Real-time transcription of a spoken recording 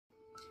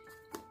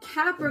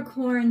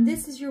Capricorn,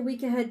 this is your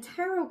week ahead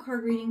tarot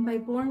card reading by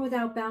Born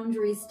Without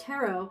Boundaries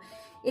Tarot.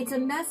 It's a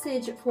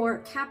message for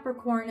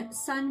Capricorn,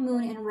 sun,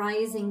 moon, and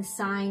rising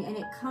sign, and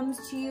it comes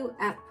to you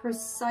at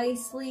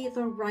precisely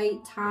the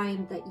right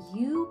time that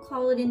you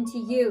call it into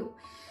you.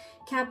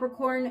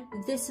 Capricorn,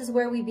 this is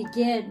where we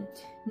begin.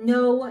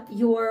 Know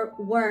your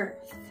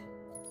worth.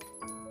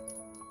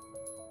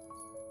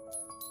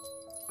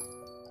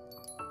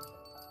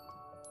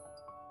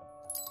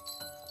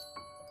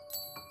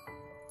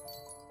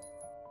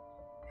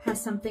 Has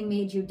something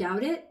made you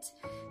doubt it?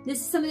 This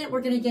is something that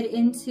we're going to get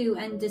into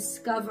and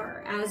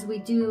discover as we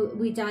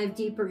dive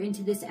deeper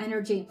into this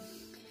energy.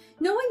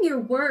 Knowing your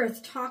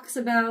worth talks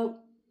about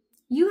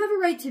you have a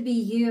right to be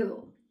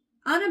you,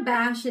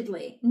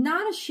 unabashedly,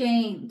 not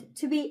ashamed,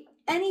 to be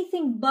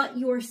anything but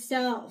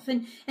yourself.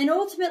 And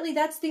ultimately,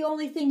 that's the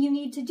only thing you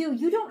need to do.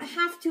 You don't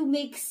have to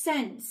make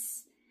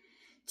sense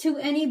to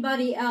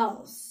anybody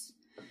else.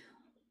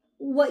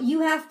 What you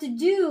have to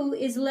do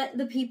is let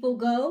the people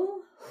go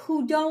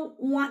who don't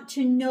want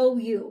to know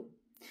you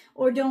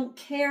or don't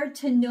care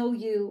to know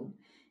you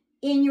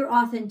in your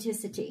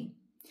authenticity.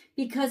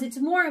 Because it's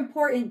more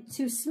important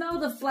to smell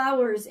the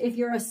flowers if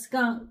you're a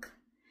skunk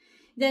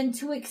than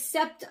to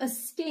accept a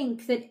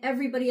stink that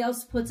everybody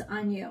else puts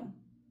on you.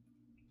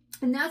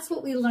 And that's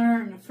what we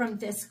learn from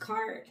this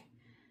card.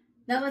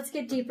 Now let's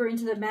get deeper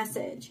into the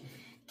message.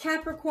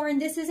 Capricorn,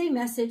 this is a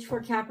message for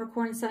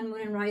Capricorn, sun,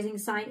 moon, and rising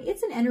sign.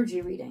 It's an energy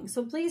reading,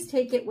 so please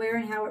take it where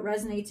and how it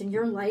resonates in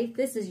your life.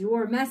 This is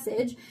your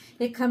message.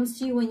 It comes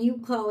to you when you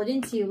call it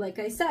into you, like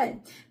I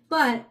said.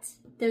 But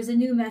there's a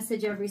new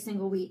message every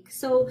single week.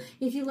 So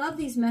if you love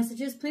these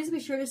messages, please be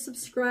sure to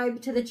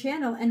subscribe to the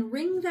channel and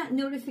ring that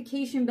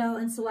notification bell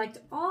and select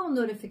all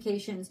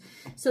notifications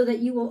so that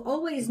you will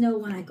always know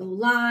when I go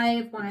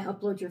live, when I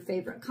upload your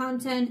favorite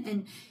content,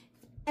 and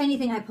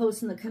anything I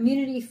post in the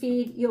community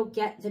feed, you'll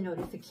get the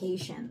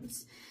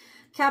notifications.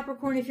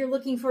 Capricorn, if you're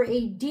looking for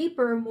a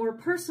deeper, more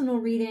personal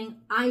reading,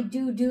 I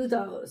do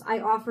those. I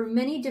offer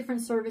many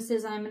different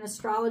services. I'm an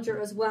astrologer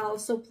as well.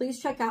 So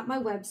please check out my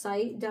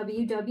website,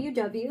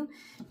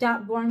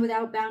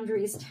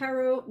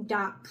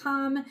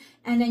 www.bornwithoutboundariestarot.com.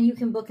 And then you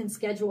can book and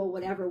schedule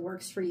whatever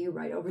works for you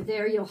right over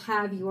there. You'll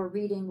have your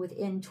reading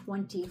within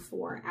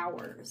 24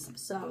 hours.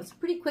 So it's a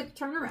pretty quick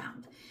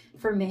turnaround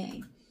for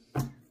me.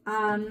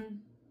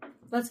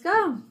 Let's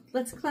go.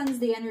 Let's cleanse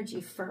the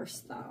energy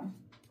first, though.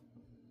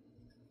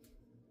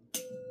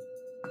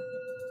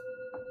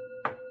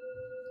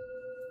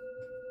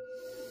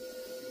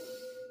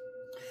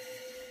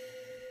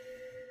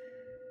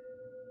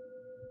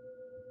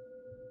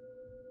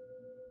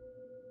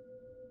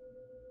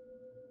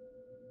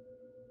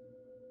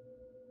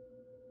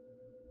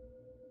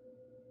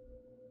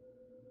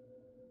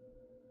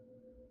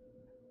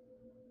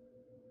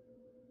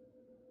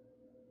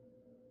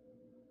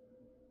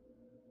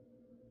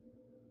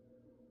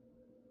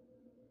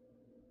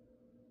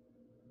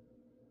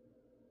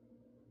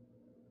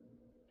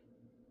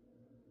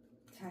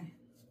 Okay,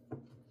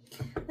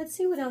 let's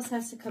see what else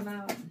has to come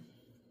out.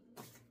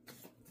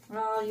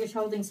 Well, you're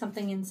holding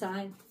something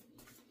inside.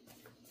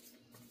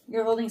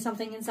 You're holding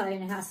something inside,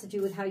 and it has to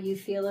do with how you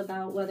feel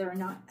about whether or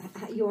not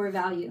your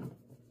value.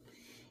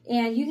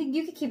 And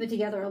you could keep it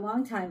together a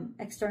long time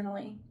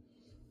externally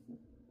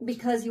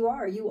because you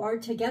are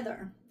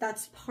together.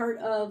 That's part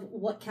of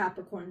what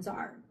Capricorns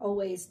are,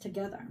 always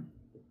together.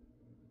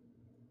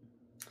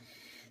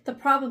 The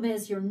problem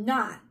is you're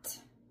not.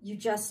 You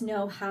just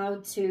know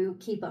how to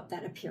keep up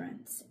that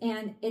appearance,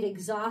 and it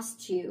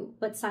exhausts you,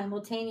 but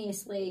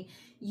simultaneously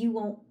you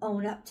won't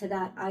own up to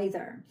that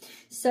either.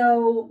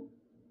 So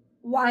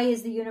why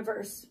is the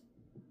universe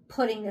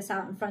putting this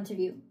out in front of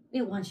you?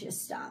 It wants you to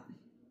stop.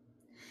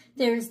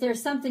 There's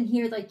something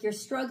here like you're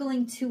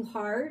struggling too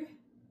hard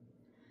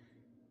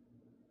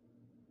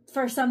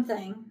for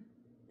something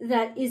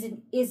that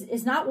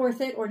is not worth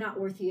it or not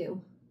worth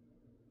you.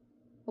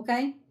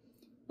 Okay?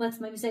 Let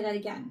me say that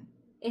again.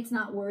 It's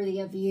not worthy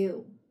of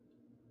you.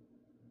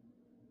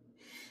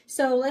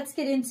 So let's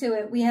get into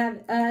it. We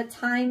have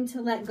time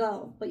to let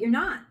go, but you're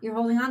not. You're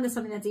holding on to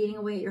something that's eating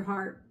away at your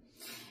heart.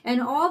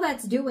 And all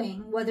that's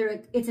doing,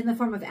 whether it's in the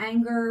form of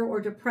anger or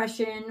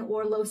depression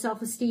or low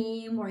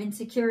self-esteem or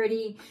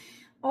insecurity,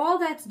 all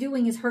that's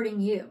doing is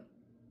hurting you.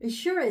 It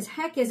sure as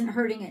heck isn't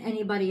hurting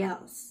anybody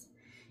else.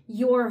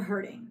 You're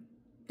hurting.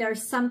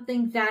 There's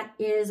something that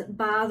is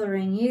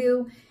bothering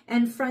you,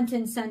 and front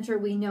and center,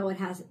 we know it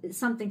has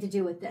something to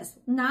do with this.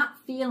 Not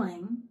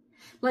feeling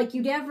like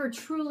you'd ever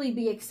truly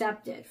be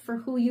accepted for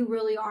who you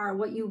really are,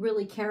 what you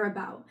really care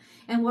about,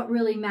 and what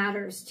really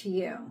matters to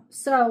you.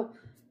 So,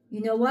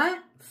 you know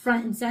what?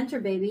 Front and center,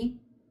 baby.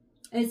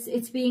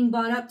 It's being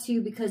brought up to you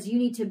because you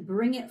need to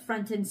bring it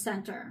front and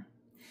center.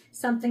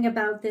 Something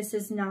about this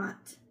is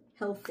not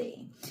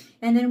healthy.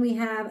 And then we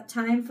have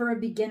time for a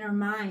beginner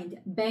mind.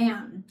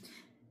 Bam.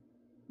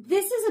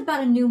 This is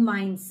about a new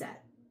mindset.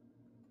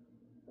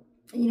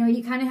 You know,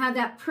 you kind of have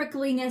that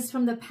prickliness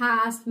from the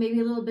past, maybe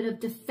a little bit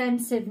of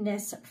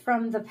defensiveness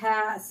from the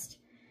past.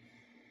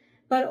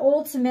 But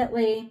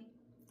ultimately,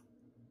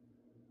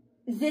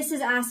 this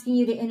is asking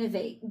you to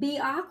innovate. Be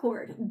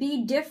awkward.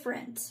 Be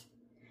different.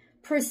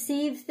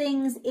 Perceive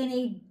things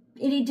in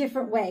a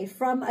different way,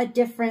 from a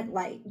different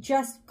light.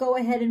 Just go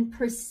ahead and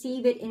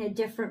perceive it in a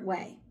different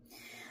way.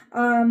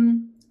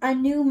 A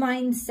new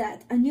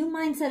mindset. A new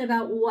mindset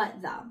about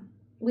what, though?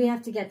 We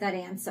have to get that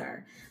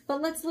answer.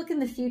 But let's look in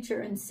the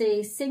future and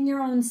see. Sing your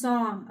own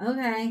song.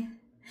 Okay.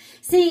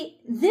 See,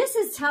 this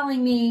is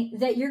telling me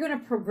that you're going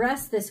to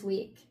progress this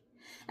week.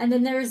 And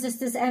then there's just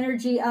this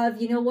energy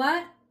of, you know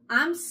what?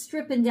 I'm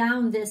stripping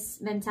down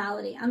this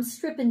mentality. I'm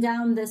stripping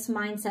down this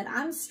mindset.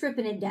 I'm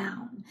stripping it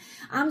down.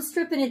 I'm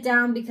stripping it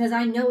down because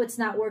I know it's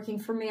not working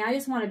for me. I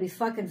just want to be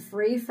fucking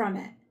free from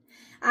it.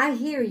 I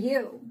hear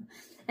you.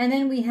 And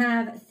then we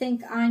have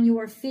think on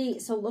your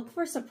feet. So look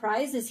for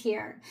surprises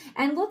here.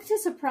 And look to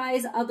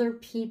surprise other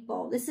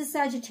people. This is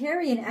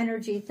Sagittarian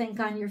energy, think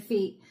on your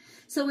feet.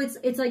 So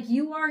it's like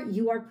you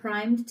are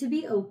primed to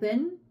be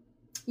open.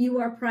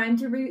 You are primed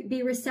to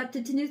be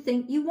receptive to new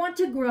things. You want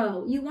to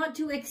grow. You want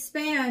to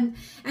expand.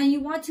 And you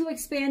want to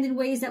expand in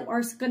ways that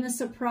are going to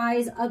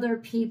surprise other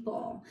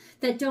people.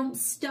 That don't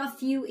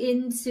stuff you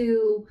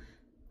into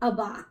a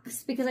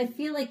box. Because I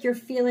feel like you're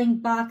feeling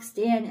boxed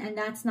in. And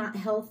that's not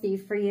healthy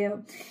for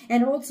you.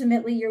 And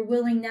ultimately, you're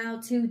willing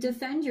now to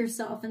defend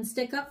yourself and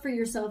stick up for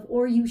yourself.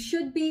 Or you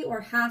should be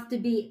or have to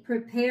be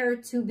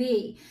prepared to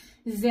be.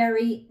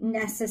 Very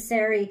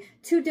necessary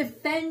to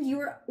defend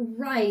your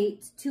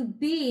right to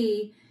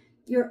be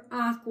your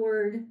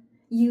awkward,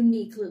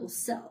 unique little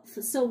self.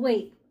 So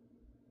wait,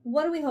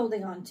 what are we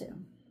holding on to?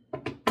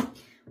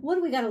 What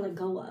do we got to let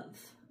go of,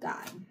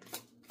 God?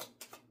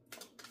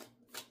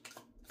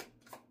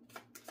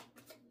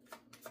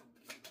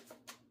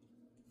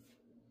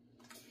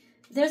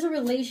 There's a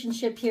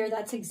relationship here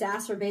that's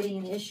exacerbating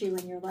an issue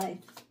in your life.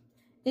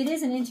 It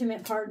is an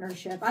intimate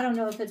partnership. I don't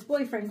know if it's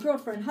boyfriend,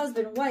 girlfriend,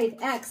 husband, wife,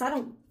 ex. I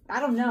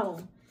don't know.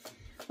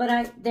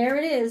 But there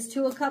it is.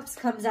 Two of Cups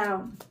comes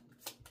out.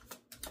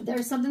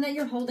 There's something that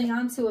you're holding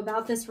on to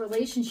about this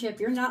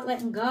relationship. You're not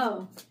letting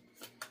go.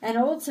 And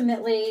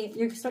ultimately,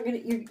 you're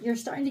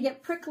starting to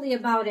get prickly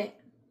about it.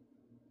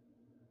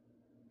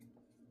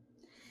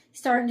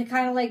 Starting to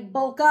kind of like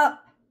bulk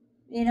up.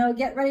 You know,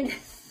 get ready to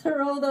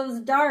throw those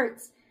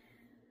darts.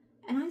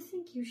 And I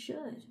think you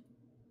should.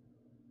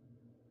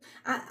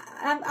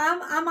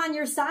 I'm on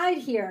your side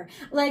here.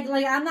 Like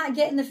I'm not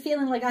getting the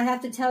feeling like I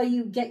have to tell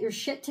you get your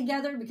shit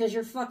together because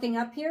you're fucking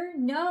up here.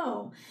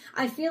 No,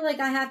 I feel like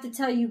I have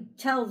to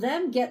tell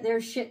them get their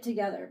shit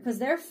together because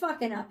they're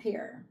fucking up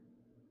here.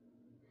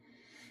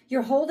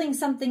 You're holding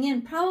something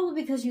in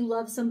probably because you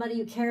love somebody,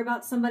 you care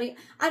about somebody.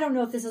 I don't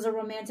know if this is a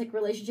romantic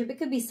relationship. It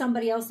could be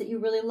somebody else that you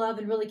really love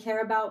and really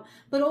care about.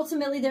 But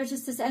ultimately, there's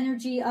just this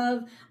energy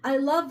of, I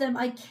love them,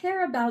 I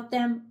care about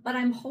them, but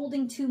I'm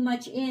holding too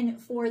much in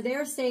for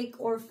their sake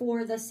or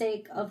for the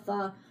sake of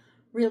the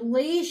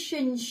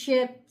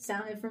relationship.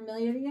 Sounded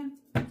familiar to you?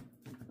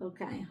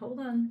 Okay, hold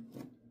on.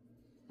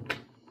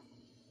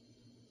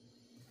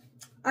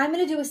 I'm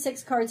going to do a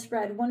 6-card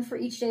spread, one for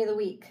each day of the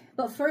week.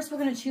 But first, we're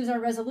going to choose our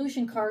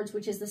resolution cards,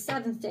 which is the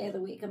 7th day of the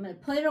week. I'm going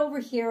to put it over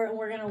here, and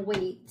we're going to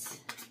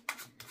wait.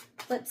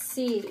 Let's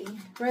see.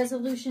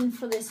 Resolution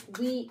for this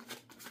week.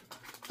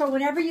 For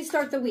whenever you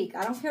start the week.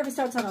 I don't care if it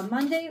starts on a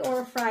Monday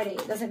or a Friday.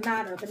 It doesn't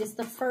matter. But it's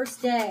the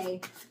first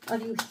day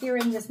of you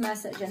hearing this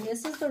message. And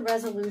this is the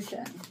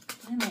resolution.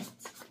 Damn it.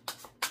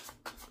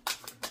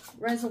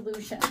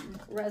 Resolution.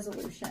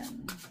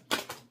 Resolution.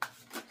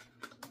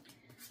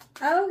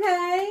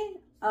 Okay.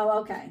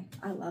 Oh, okay.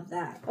 I love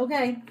that.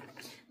 Okay.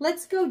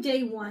 Let's go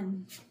day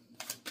 1.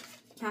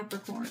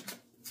 Capricorn.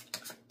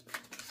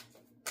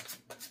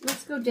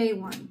 Let's go day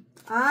 1.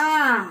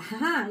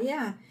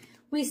 Yeah.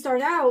 We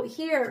start out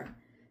here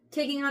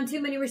taking on too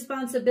many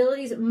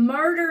responsibilities.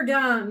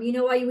 Martyrdom. You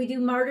know why we do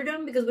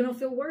martyrdom? Because we don't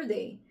feel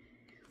worthy.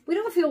 We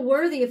don't feel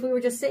worthy if we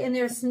were just sitting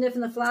there sniffing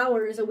the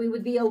flowers or we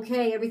would be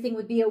okay. Everything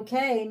would be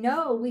okay.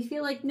 No, we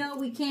feel like, no,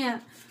 we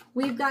can't.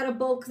 We've got to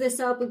bulk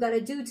this up. We've got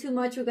to do too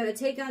much. We've got to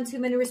take on too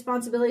many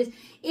responsibilities.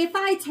 If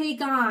I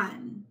take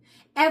on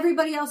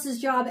everybody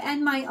else's job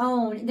and my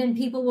own, then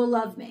people will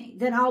love me.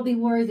 Then I'll be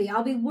worthy.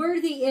 I'll be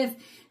worthy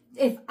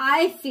if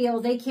I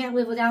feel they can't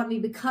live without me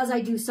because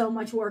I do so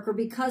much work or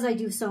because I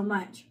do so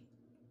much.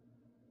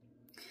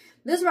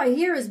 This right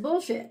here is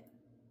bullshit.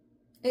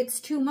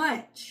 It's too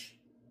much.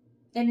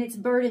 And it's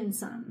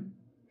burdensome.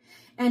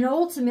 And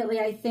ultimately,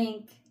 I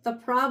think the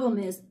problem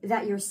is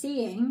that you're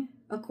seeing,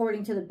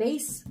 according to the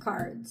base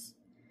cards,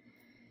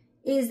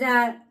 is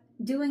that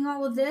doing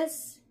all of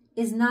this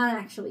is not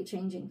actually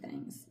changing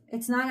things.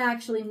 It's not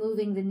actually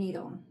moving the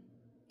needle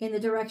in the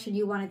direction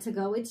you want it to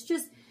go. It's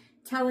just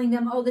telling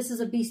them, oh, this is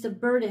a beast of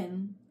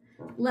burden.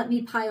 Let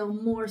me pile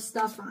more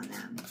stuff on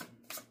them.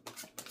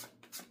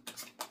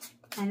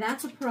 And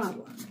that's a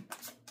problem.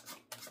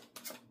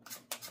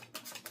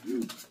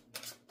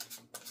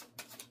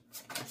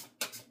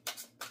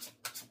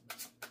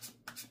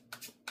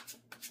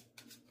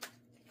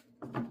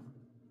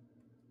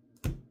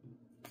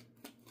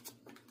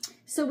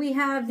 So we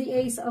have the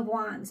Ace of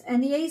Wands.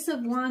 And the Ace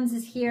of Wands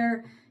is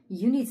here.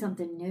 You need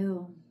something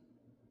new.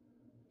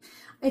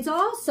 It's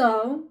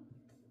also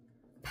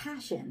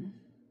passion.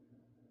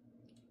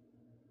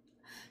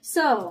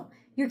 So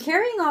you're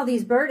carrying all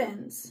these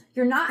burdens.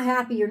 You're not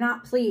happy. You're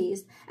not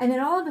pleased. And then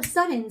all of a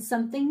sudden,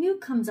 something new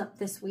comes up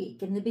this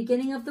week. In the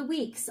beginning of the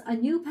weeks, a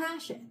new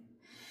passion.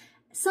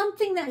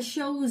 Something that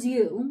shows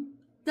you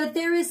that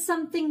there is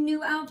something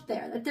new out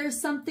there, that there's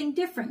something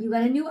different. You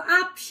got a new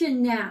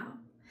option now.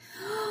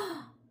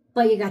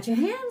 But you got your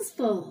hands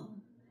full.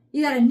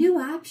 You got a new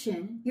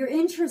option. You're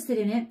interested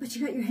in it, but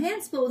you got your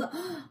hands full with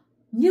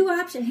new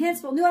option, hands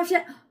full, new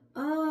option.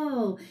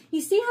 Oh,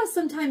 you see how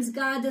sometimes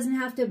God doesn't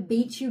have to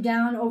beat you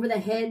down over the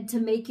head to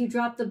make you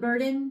drop the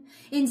burden?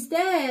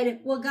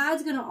 Instead, what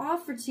God's going to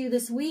offer to you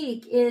this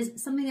week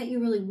is something that you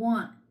really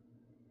want,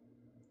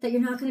 that you're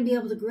not going to be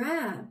able to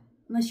grab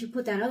unless you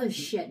put that other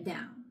shit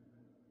down.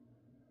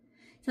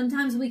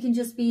 Sometimes we can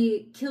just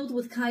be killed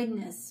with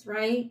kindness,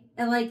 right?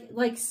 And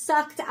like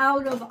sucked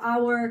out of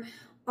our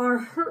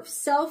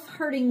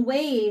self-hurting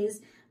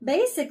ways,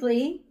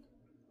 basically,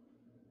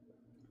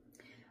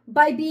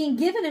 by being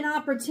given an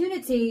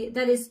opportunity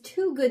that is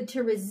too good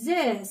to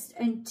resist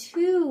and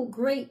too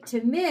great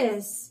to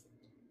miss.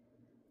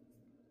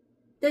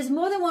 There's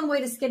more than one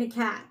way to skin a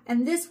cat.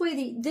 And this way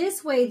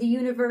the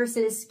universe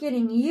is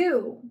skinning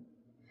you.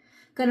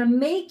 Gonna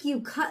make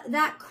you cut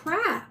that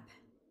crap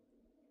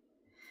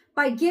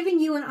by giving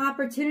you an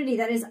opportunity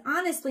that is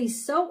honestly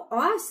so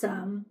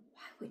awesome.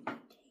 Why wouldn't you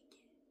take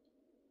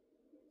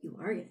it? You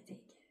are gonna take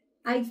it.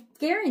 I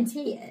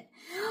guarantee it.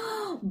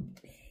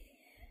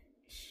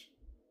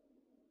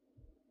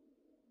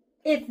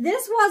 If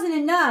this wasn't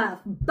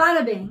enough,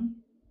 bada bing,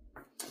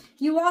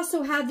 you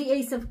also have the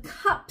Ace of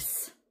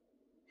Cups,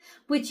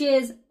 which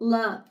is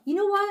love. You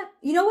know what?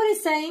 You know what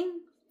it's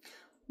saying?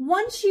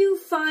 Once you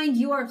find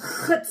your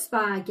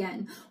chutzpah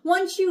again,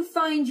 once you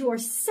find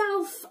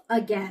yourself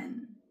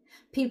again,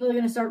 people are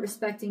going to start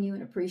respecting you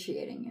and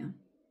appreciating you.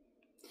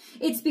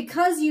 It's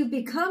because you've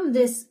become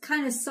this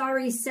kind of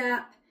sorry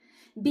sap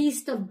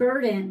beast of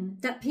burden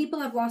that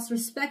people have lost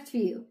respect for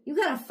you. You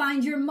got to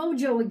find your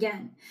mojo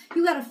again.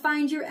 You got to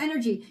find your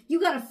energy. You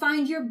got to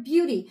find your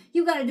beauty.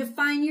 You got to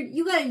define your,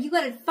 you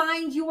got to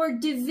find your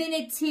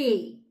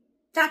divinity.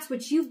 That's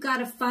what you've got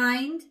to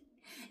find.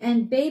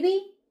 And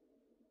baby,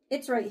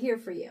 it's right here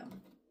for you.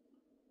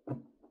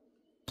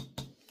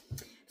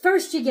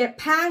 First you get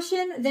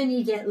passion, then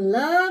you get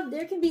love.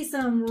 There can be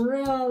some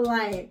real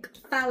like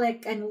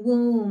phallic and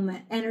womb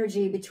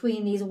energy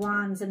between these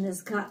wands and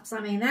these cups.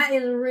 I mean, that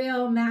is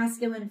real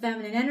masculine,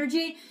 feminine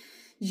energy.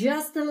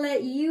 Just to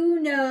let you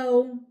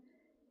know,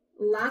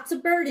 lots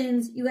of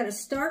burdens. You got to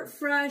start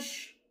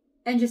fresh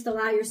and just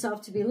allow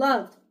yourself to be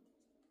loved.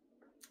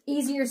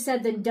 Easier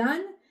said than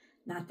done.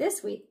 Not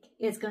this week.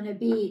 It's going to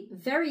be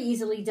very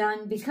easily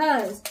done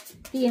because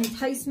the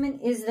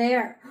enticement is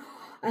there.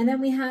 And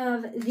then we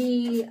have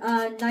the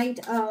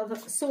Knight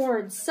of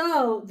Swords.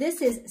 So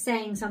this is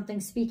saying something,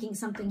 speaking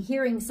something,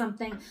 hearing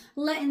something,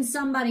 letting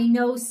somebody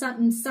know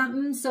something.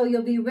 So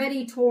you'll be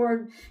ready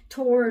toward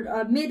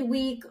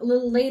midweek, a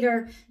little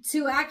later,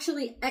 to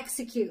actually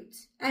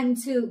execute and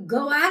to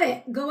go at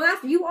it, go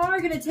after. You are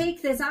going to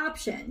take this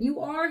option. You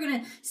are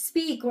going to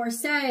speak or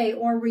say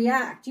or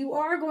react. You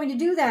are going to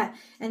do that.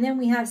 And then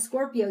we have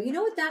Scorpio. You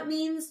know what that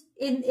means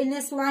in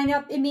this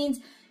lineup? It means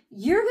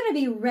you're going to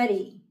be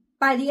ready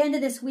by the end of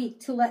this week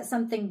to let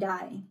something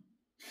die.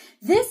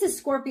 This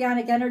is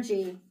scorpionic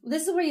energy.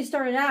 This is where you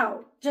started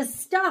out, just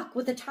stuck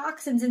with the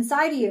toxins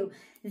inside of you.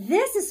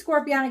 This is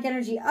scorpionic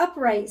energy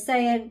upright,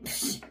 saying,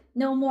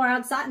 no more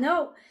outside.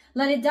 No,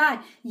 let it die.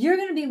 You're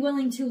going to be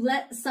willing to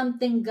let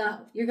something go.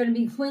 You're going to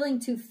be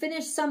willing to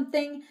finish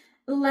something,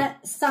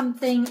 let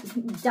something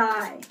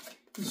die.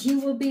 You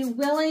will be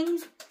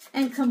willing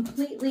and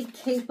completely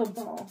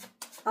capable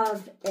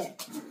of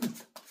it.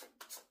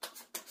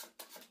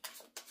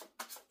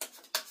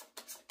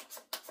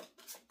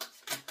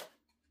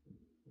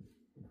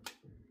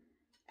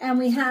 And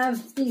we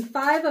have the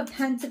Five of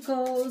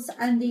Pentacles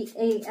and the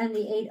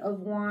Eight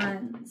of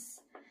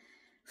Wands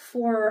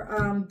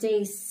for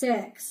day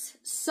 6.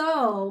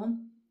 So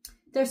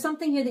there's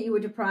something here that you were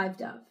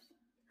deprived of.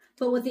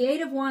 But what the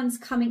Eight of Wands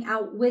coming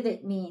out with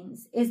it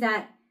means is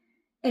that,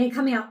 and it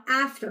coming out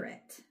after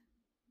it,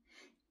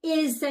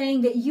 is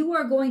saying that you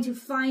are going to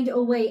find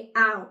a way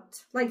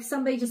out. Like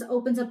somebody just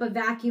opens up a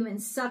vacuum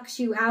and sucks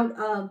you out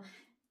of.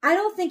 I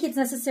don't think it's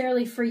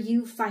necessarily for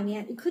you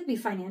it could be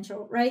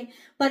financial, right?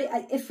 But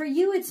if for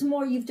you, it's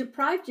more you've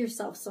deprived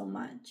yourself so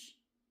much.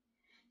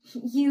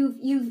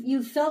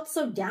 You've felt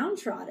so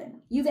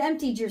downtrodden. You've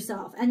emptied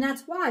yourself. And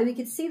that's why we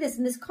could see this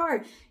in this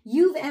card.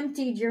 You've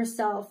emptied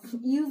yourself.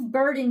 You've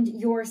burdened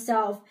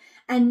yourself.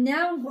 And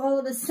now all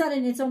of a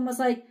sudden it's almost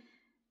like,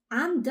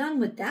 I'm done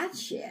with that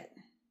shit.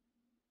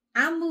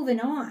 I'm moving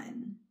on.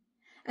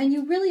 And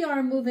you really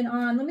are moving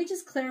on. Let me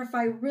just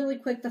clarify really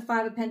quick the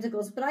Five of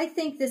Pentacles. But I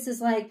think this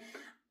is like,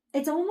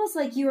 it's almost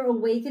like you're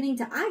awakening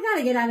to, I got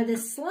to get out of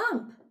this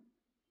slump.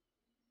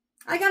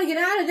 I got to get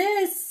out of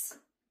this.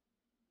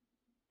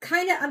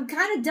 I'm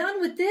kind of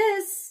done with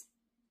this.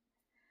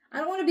 I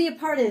don't want to be a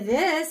part of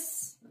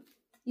this.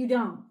 You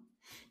don't.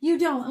 You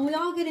don't. And we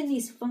all get in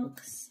these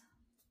funks.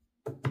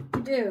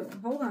 We do.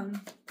 Hold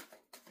on.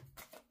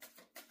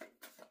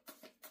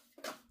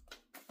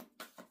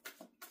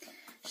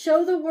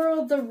 Show the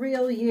world the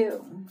real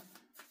you.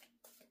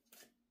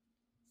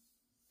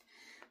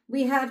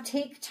 We have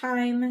take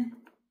time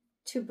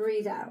to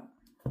breathe out.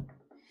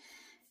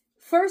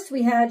 First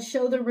we had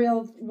show the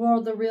real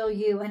world the real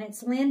you, and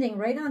it's landing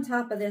right on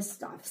top of this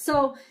stuff.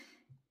 So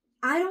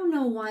I don't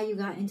know why you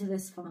got into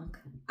this funk.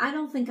 I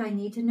don't think I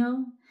need to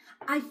know.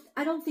 I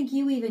don't think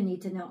you even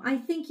need to know. I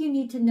think you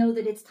need to know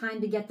that it's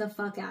time to get the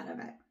fuck out of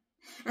it.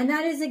 And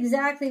that is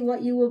exactly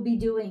what you will be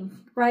doing,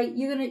 right?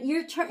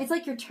 It's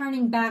like you're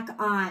turning back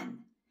on,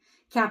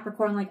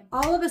 Capricorn. Like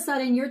all of a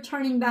sudden you're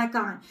turning back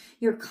on.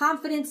 Your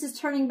confidence is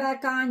turning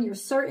back on. Your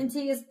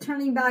certainty is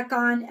turning back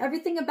on.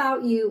 Everything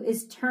about you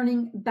is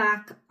turning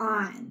back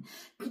on.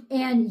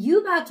 And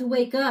you about to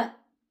wake up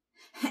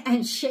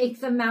and shake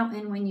the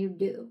mountain when you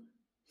do.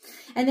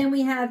 And then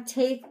we have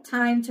take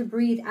time to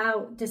breathe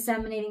out,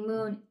 disseminating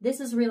moon. This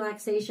is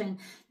relaxation.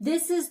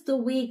 This is the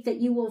week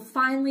that you will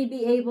finally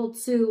be able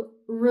to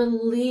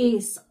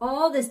release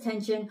all this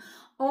tension,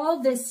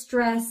 all this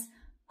stress,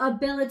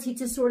 ability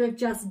to sort of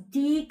just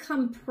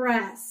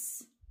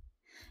decompress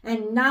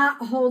and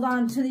not hold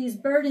on to these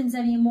burdens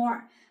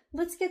anymore.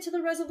 Let's get to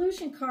the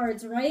resolution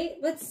cards, right?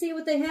 Let's see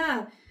what they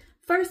have.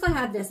 First, I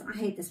have this. I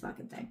hate this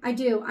fucking thing. I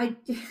do. I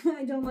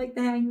don't like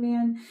the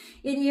Hangman.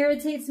 It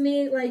irritates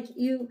me like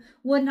you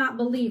would not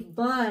believe.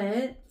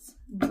 But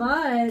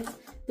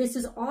this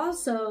is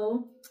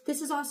also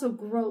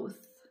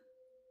growth.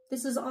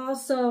 This is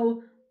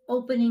also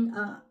opening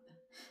up.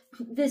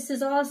 This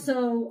is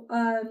also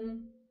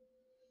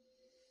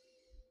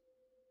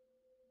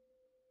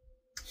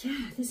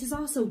this is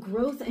also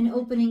growth and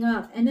opening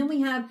up. And then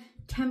we have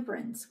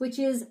Temperance, which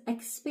is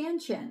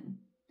expansion.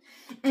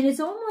 And it's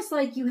almost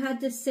like you had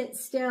to sit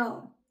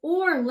still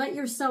or let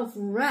yourself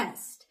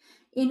rest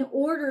in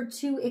order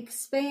to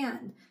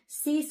expand.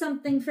 See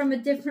something from a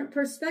different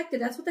perspective.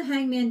 That's what the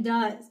Hangman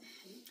does.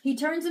 He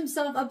turns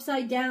himself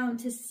upside down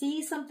to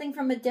see something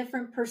from a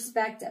different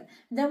perspective.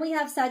 Then we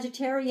have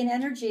Sagittarian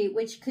energy,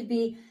 which could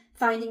be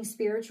finding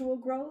spiritual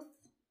growth,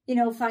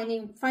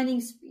 finding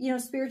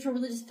spiritual,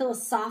 religious,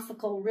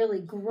 philosophical,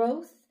 really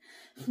growth.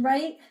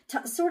 Right?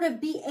 To sort of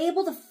be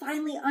able to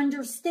finally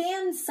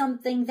understand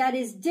something that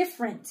is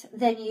different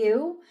than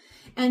you.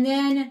 And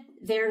then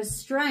there's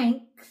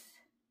Strength.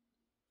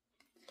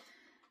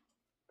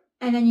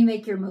 And then you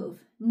make your move.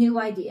 New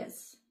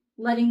ideas.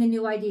 Letting the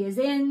new ideas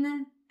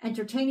in.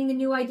 Entertaining the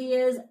new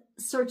ideas.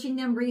 Searching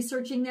them,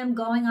 researching them,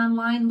 going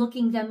online,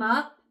 looking them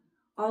up.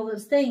 All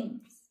those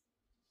things.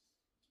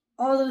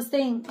 All those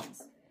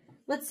things.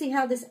 Let's see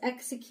how this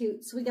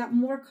executes. We got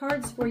more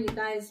cards for you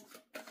guys.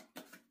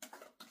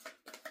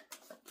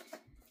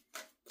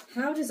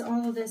 How does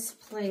all of this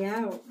play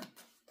out?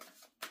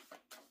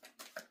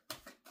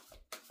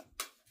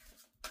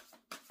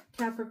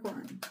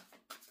 Capricorn.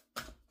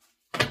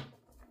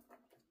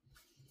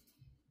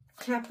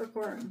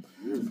 Capricorn.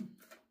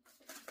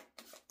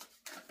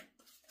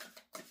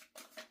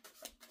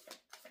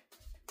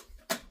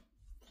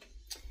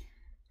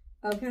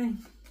 Okay.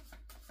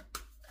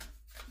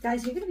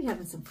 Guys, you're going to be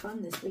having some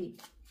fun this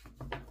week.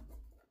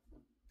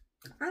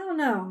 I don't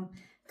know.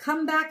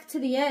 Come back to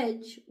the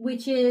edge,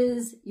 which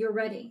is you're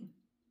ready.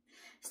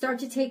 Start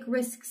to take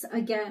risks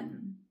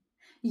again.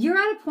 You're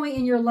at a point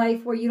in your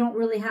life where you don't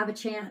really have a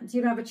chance.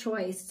 You don't have a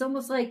choice. It's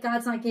almost like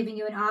God's not giving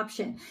you an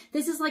option.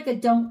 This is like a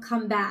don't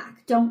come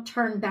back. Don't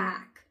turn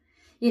back.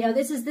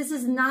 This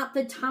is not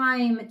the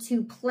time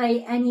to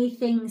play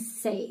anything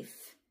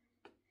safe.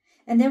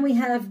 And then we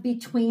have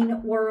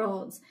Between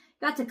Worlds.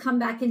 Got to come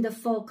back into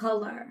full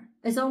color.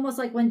 It's almost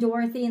like when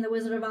Dorothy in The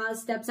Wizard of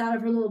Oz steps out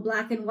of her little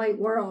black and white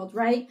world,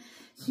 right?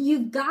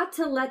 You've got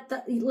to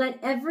let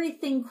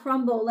everything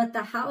crumble, let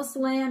the house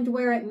land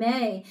where it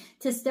may,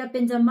 to step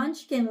into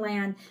Munchkin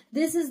land.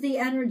 This is the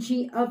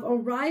energy of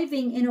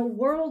arriving in a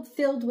world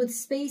filled with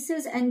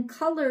spaces and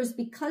colors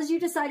because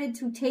you decided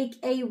to take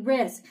a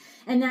risk.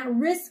 And that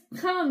risk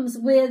comes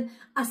with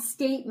a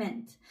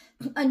statement,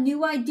 a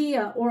new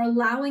idea, or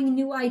allowing a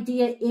new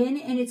idea in,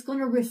 and it's going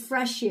to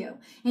refresh you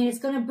and it's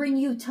going to bring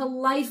you to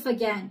life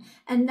again.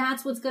 And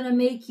that's what's going to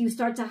make you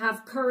start to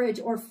have courage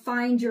or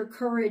find your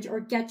courage or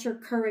get your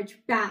courage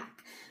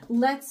back.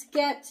 Let's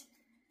get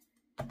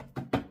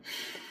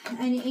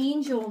an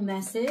angel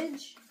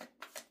message.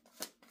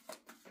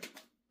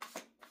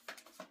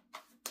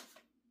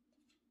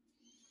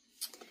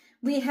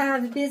 We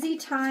have busy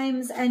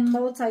times and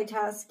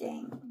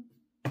multitasking.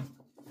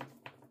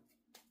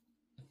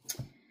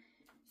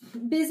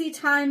 Busy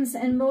times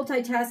and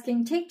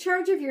multitasking. Take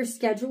charge of your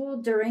schedule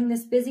during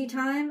this busy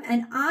time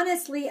and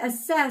honestly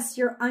assess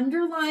your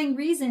underlying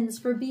reasons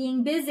for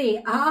being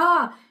busy.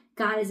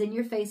 God is in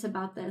your face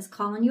about this,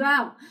 calling you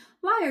out.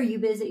 Why are you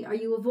busy? Are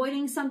you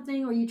avoiding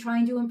something or are you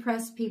trying to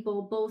impress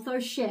people? Both are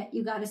shit.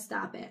 You got to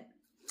stop it.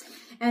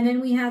 And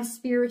then we have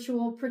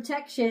spiritual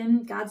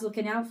protection. God's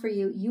looking out for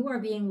you. You are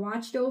being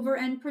watched over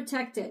and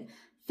protected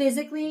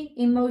physically,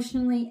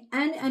 emotionally,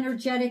 and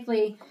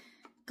energetically.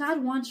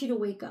 God wants you to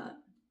wake up.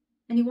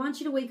 And he wants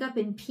you to wake up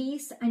in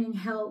peace and in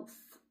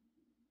health.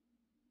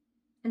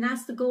 And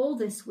that's the goal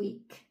this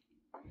week,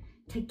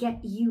 to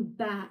get you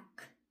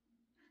back.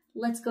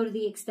 Let's go to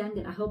the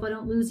extended. I hope I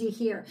don't lose you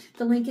here.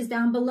 The link is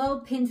down below,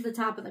 pinned to the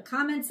top of the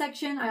comment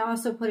section. I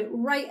also put it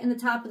right in the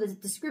top of the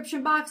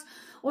description box.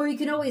 Or you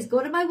can always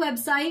go to my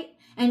website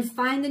and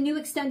find the new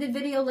extended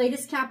video,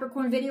 latest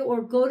Capricorn video,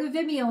 or go to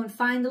Vimeo and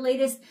find the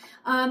latest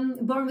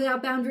Born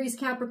Without Boundaries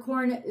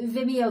Capricorn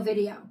Vimeo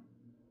video.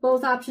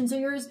 Both options are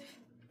yours.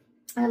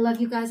 I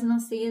love you guys, and I'll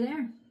see you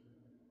there.